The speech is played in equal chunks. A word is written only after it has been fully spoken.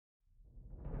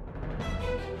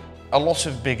A lot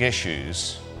of big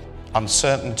issues,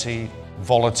 uncertainty,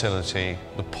 volatility,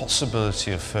 the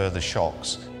possibility of further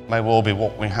shocks, may well be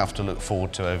what we have to look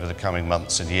forward to over the coming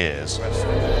months and years.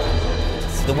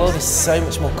 The world is so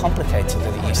much more complicated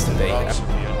than it used to be.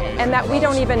 And that we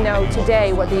don't even know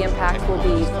today what the impact will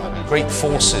be. Great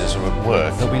forces are at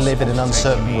work. That we live in an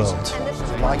uncertain world.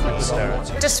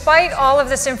 Despite all of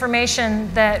this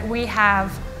information that we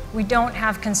have, we don't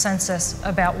have consensus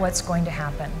about what's going to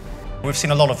happen. We've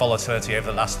seen a lot of volatility over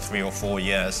the last 3 or 4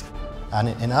 years. And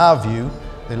in our view,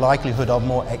 the likelihood of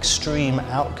more extreme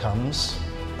outcomes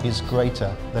is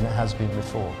greater than it has been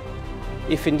before.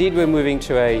 If indeed we're moving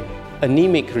to an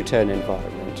anemic return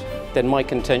environment, then my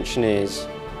contention is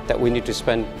that we need to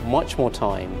spend much more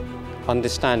time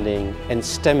understanding and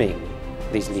stemming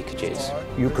these leakages.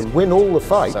 You can win all the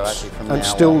fights and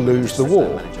still lose the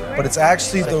war. But it's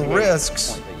actually the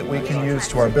risks that we can use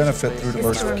to our benefit through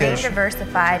diversification. To remain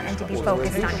diversified and to be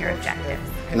focused on your objectives.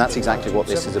 And that's exactly what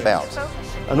this is about.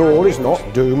 And all is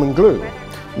not doom and gloom.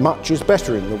 Much is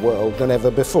better in the world than ever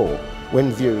before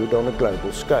when viewed on a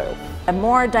global scale. A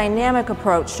more dynamic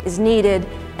approach is needed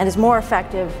and is more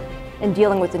effective in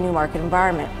dealing with the new market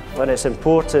environment. And it's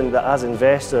important that as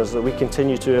investors that we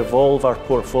continue to evolve our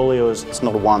portfolios. It's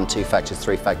not a 1, 2 factors,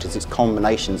 3 factors, it's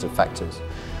combinations of factors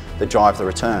that drive the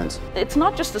returns. It's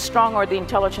not just the strong or the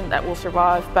intelligent that will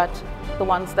survive, but the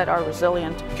ones that are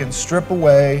resilient. We can strip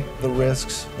away the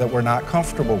risks that we're not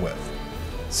comfortable with.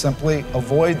 Simply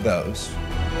avoid those.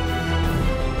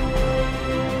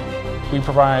 We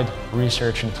provide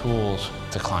research and tools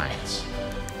to clients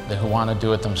who want to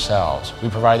do it themselves. We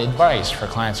provide advice for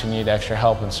clients who need extra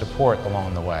help and support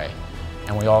along the way.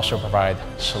 And we also provide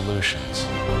solutions.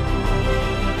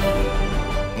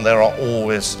 There are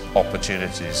always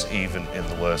opportunities, even in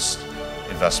the worst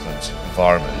investment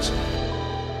environment.